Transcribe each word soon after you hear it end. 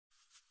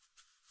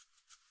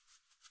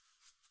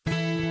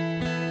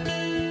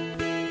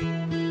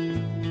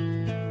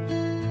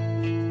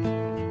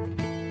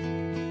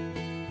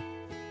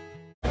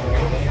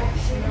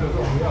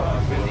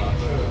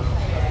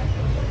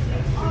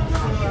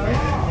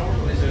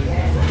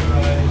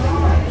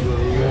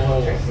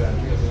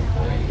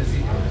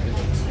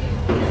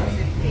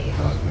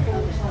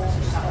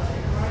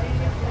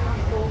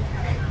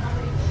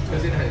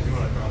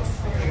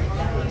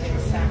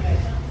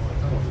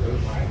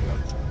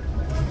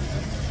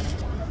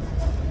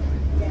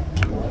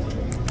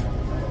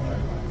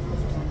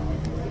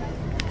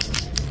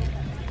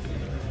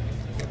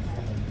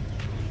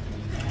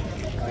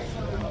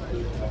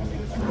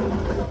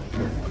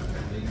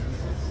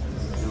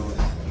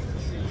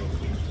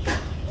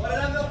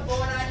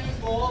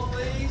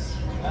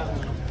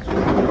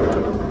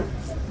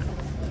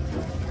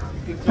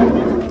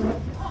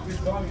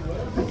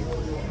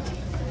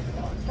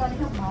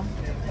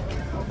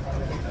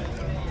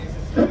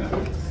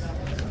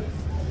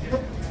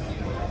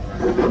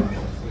Guys,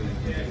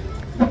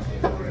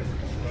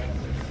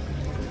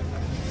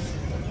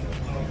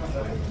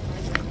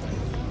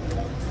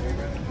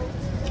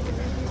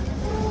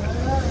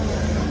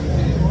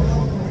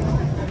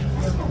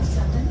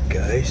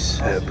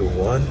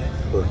 everyone,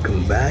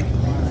 welcome back.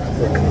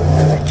 Welcome back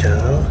to my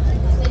channel.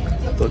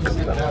 Welcome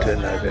back to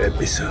another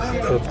episode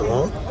of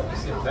vlog.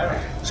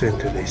 So in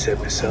today's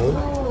episode,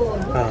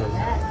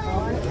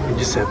 we're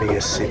just having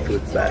a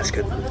seafood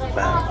basket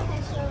mukbang.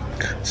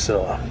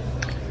 So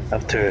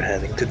after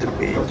heading to the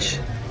beach,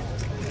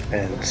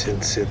 and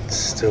since it's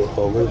still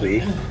Holy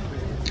Week,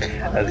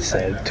 I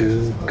decided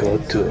to go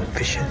to a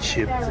fish and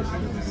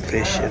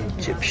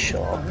chip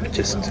shop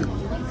just to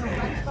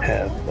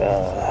have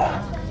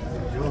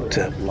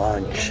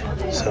lunch.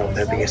 So I'm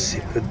having a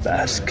seafood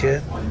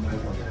basket.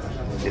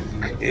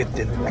 It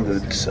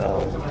includes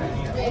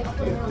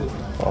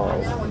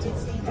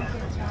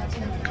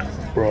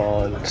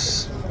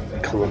prawns,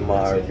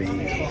 calamari,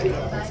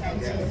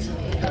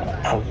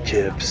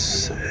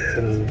 chips,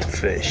 and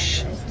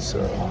fish. So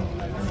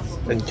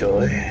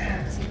enjoy.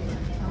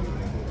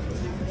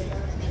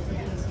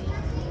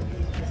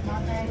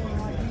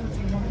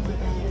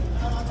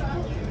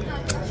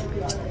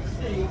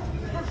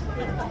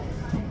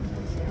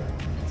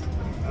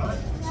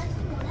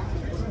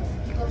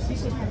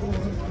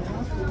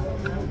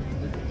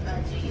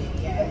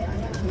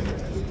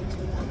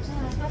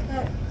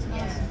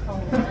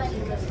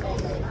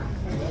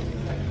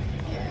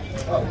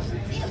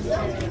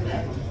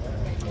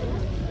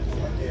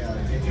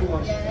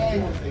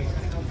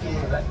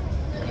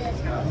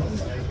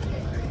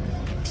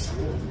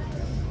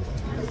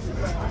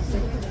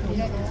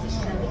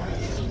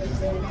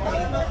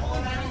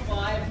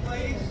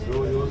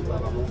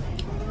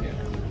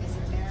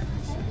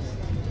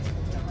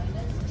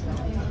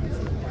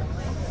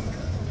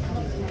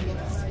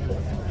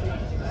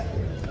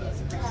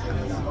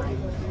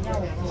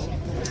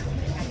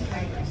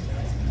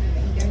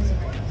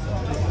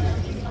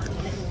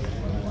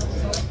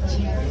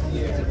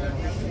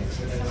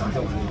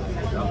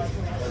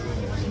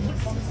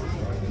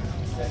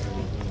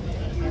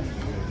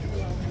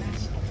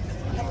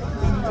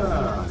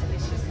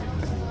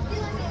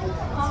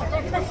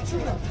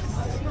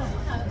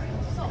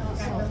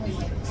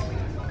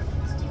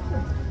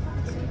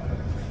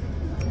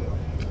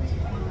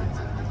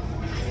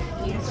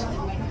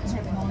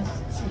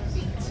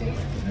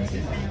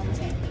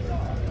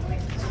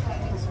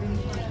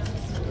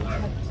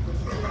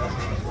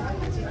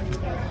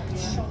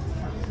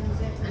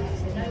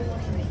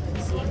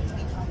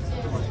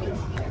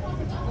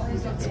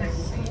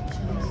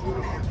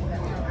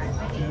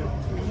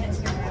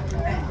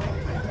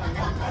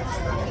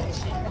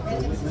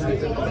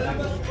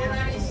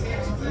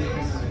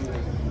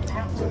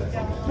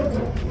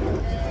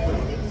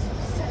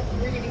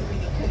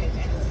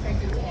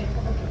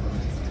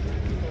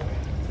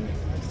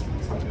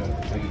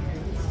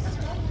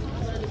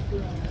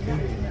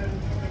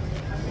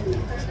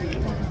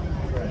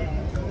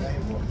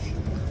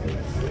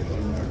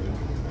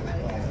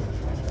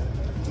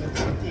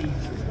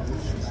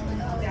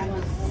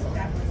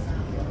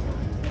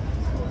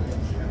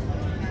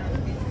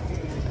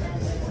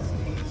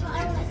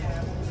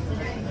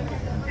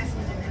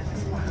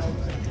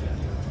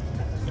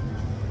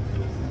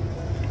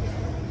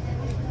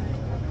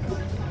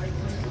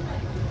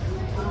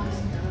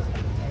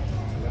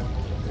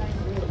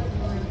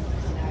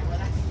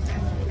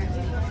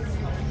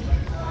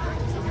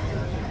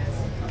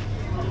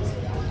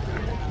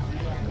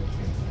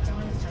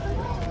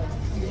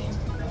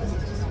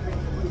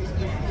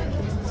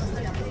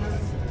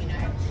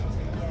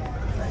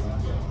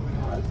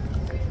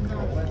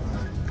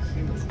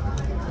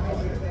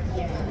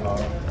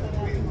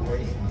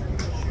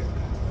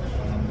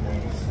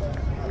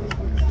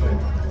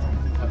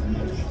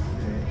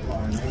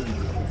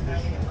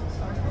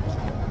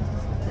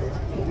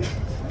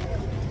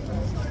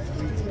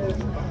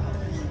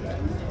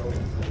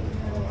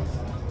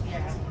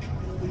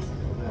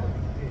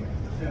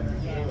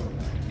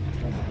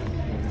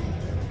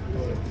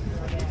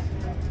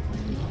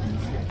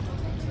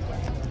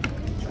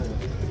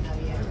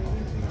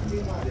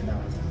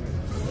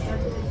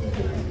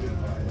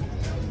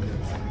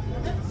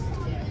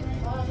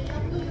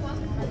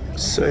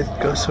 So it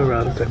costs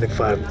around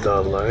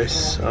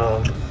 $25.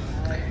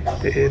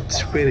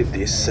 It's really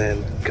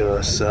decent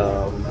because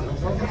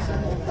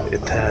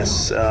it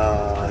has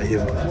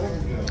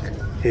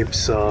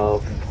heaps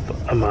of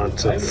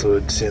amounts of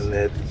foods in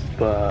it.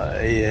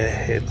 But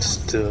yeah, it's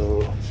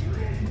still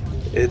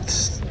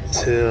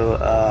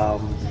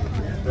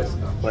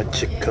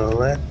what you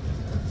call it?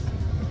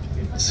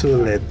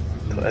 Sulit.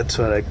 That's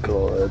what I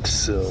call it.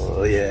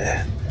 So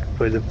yeah.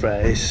 For the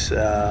price,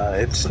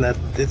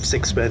 it's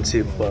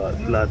expensive, but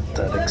not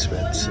that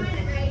expensive.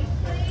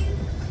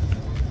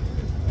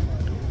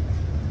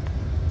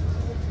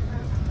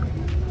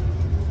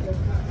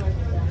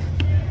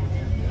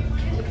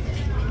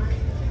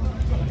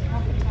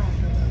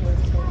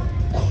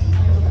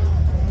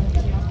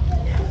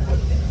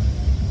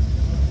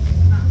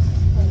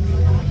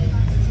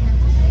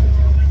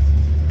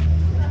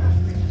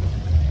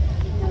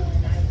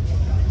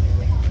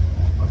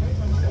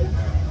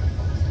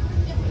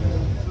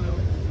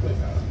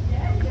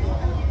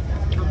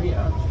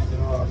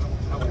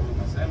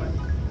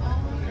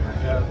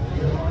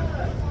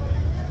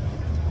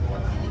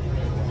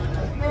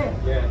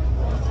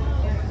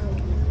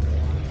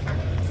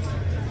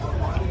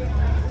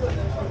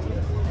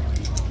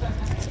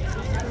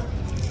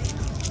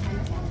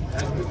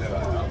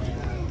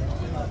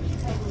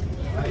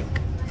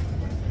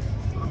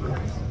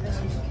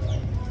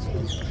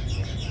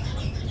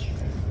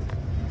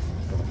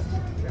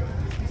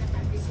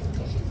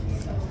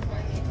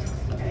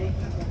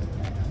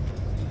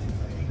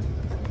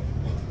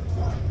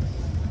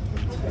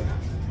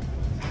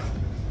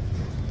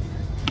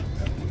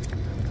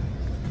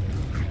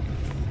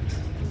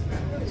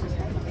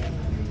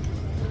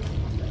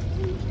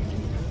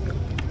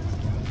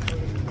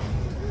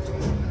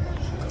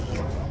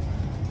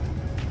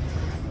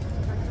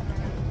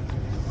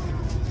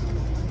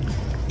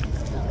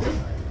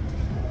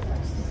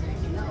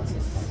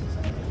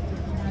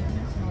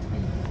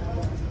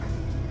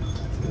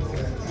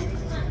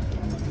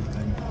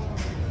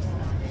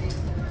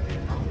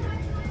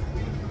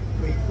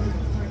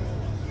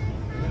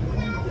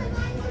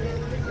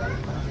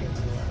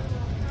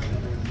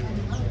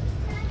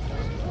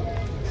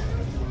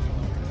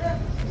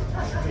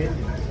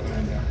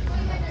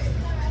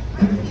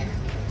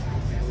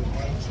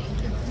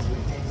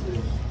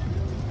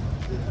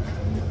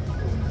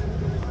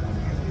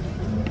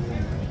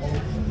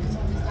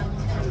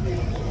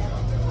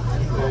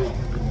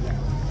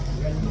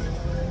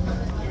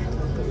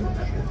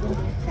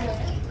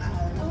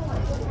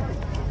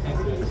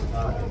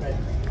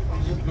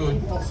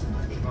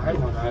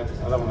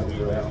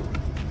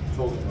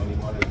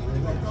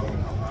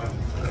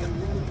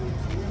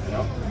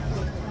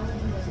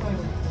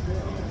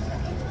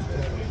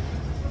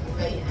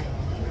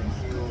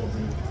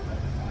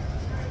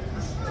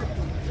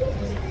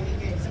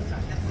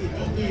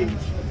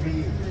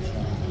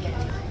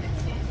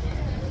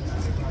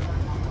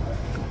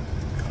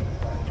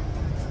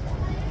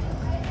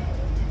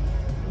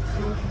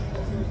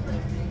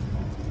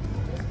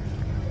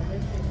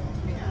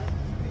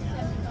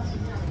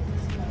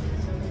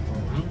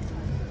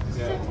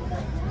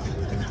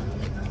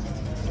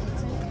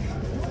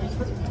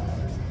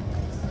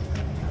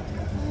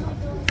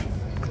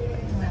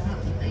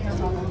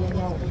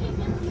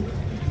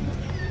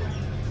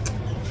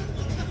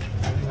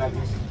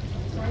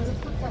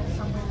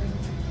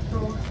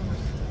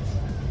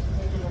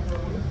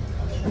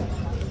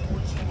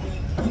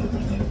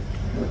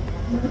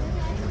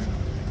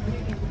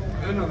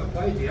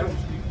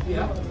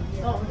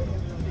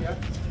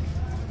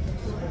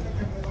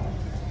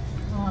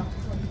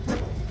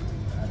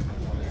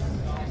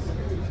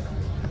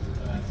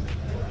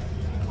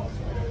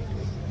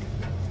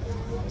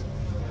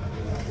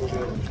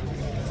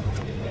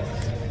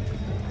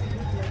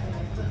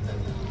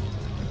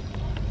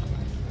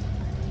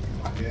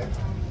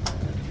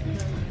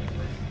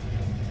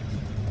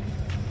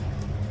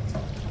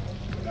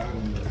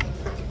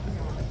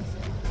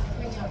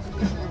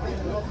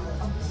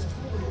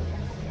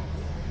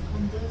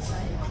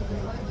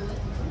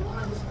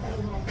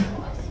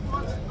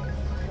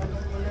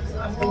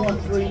 For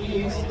 3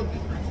 years.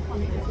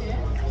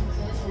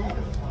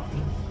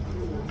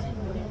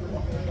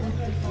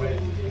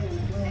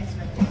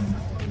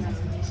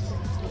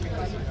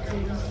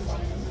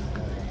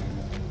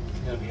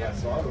 Gonna be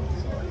outside or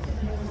inside?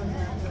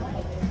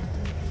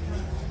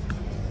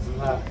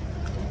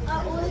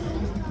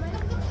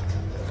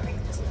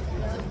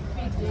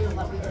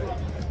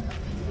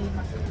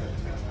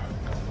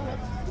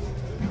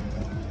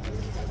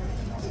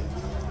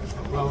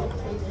 Well,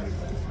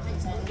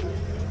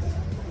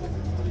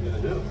 what are you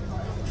gonna do?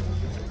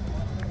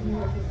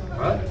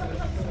 Right?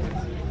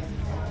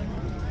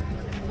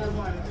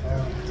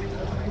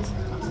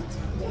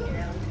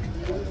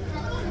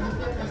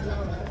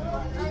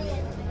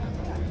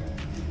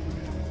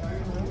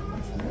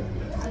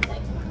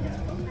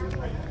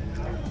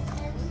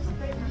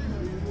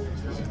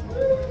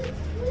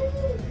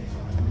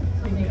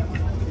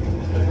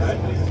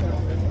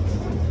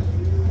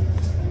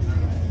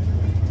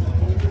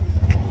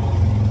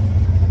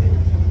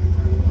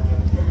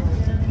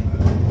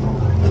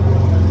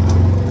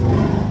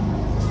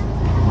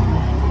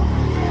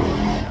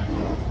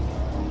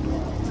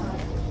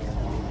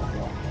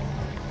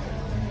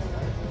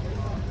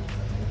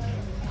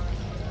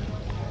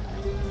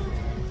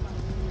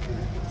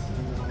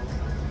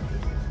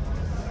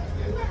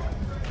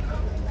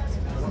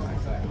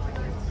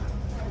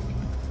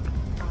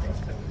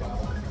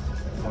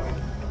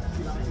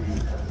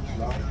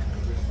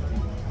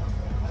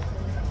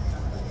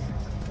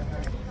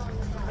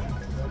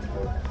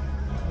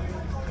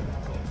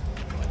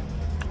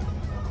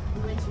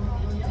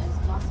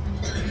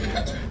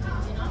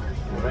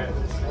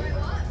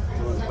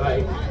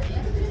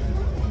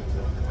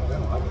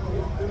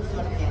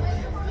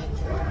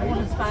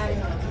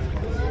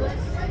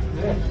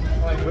 Yeah,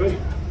 I agree.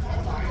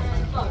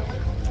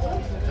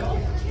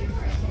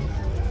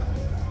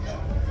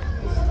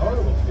 It's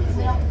horrible.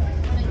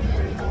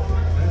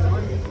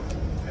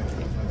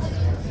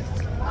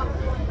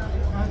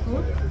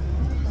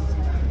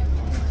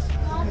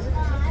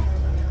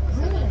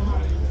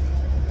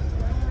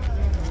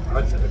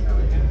 I'd say they're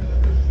coming in.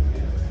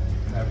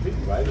 They're a bit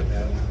later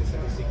now. There's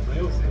only 6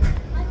 meals there.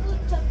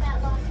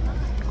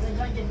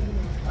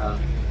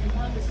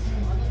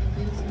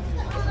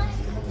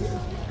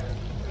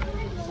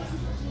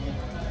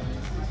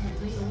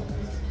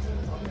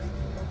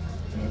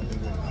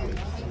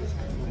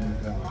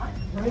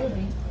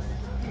 Really?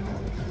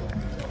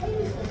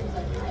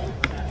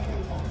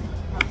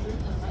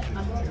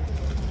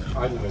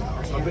 I know it.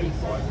 I'm being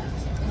fine.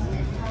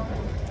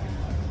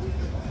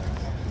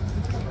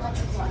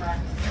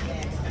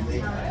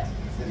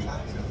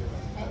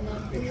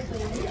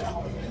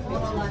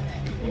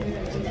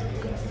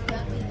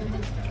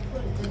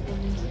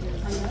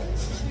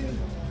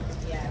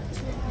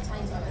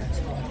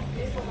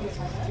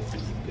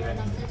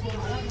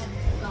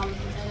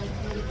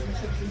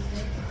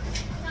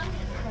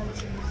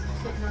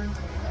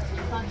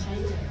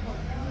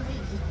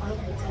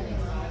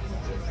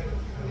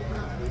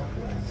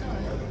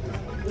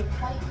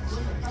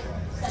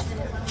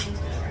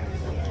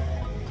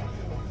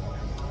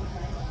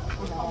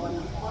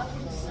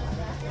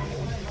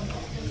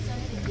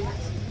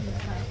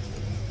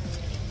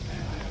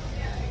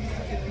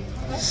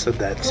 So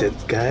that's it,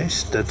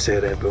 guys. That's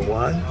it,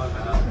 everyone.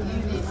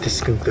 This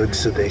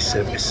concludes today's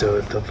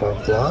episode of our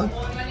vlog.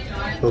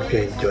 Hope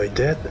you enjoyed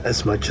it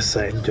as much as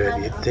I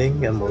enjoyed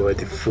eating. I'm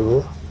already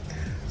full.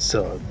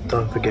 So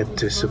don't forget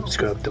to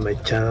subscribe to my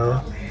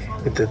channel.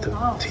 Hit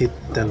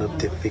the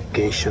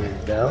notification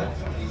bell.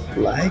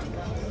 Like,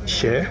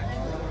 share,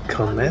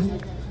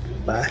 comment,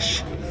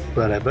 bash,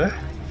 whatever.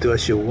 Do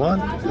as you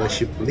want, do as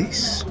you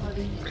please.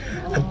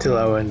 Until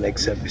our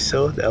next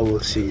episode, I will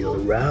see you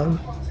around.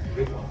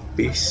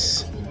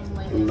 Peace,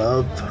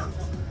 love,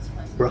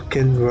 rock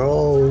and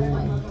roll.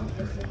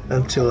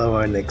 Until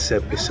our next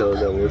episode,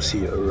 I will see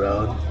you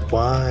around.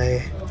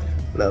 Bye.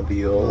 Love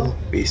you all.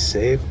 Be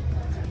safe.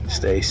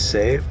 Stay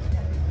safe.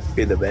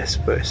 Be the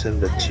best person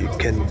that you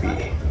can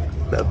be.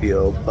 Love you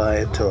all.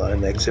 Bye. Until our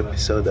next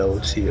episode, I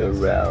will see you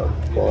around.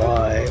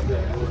 Bye.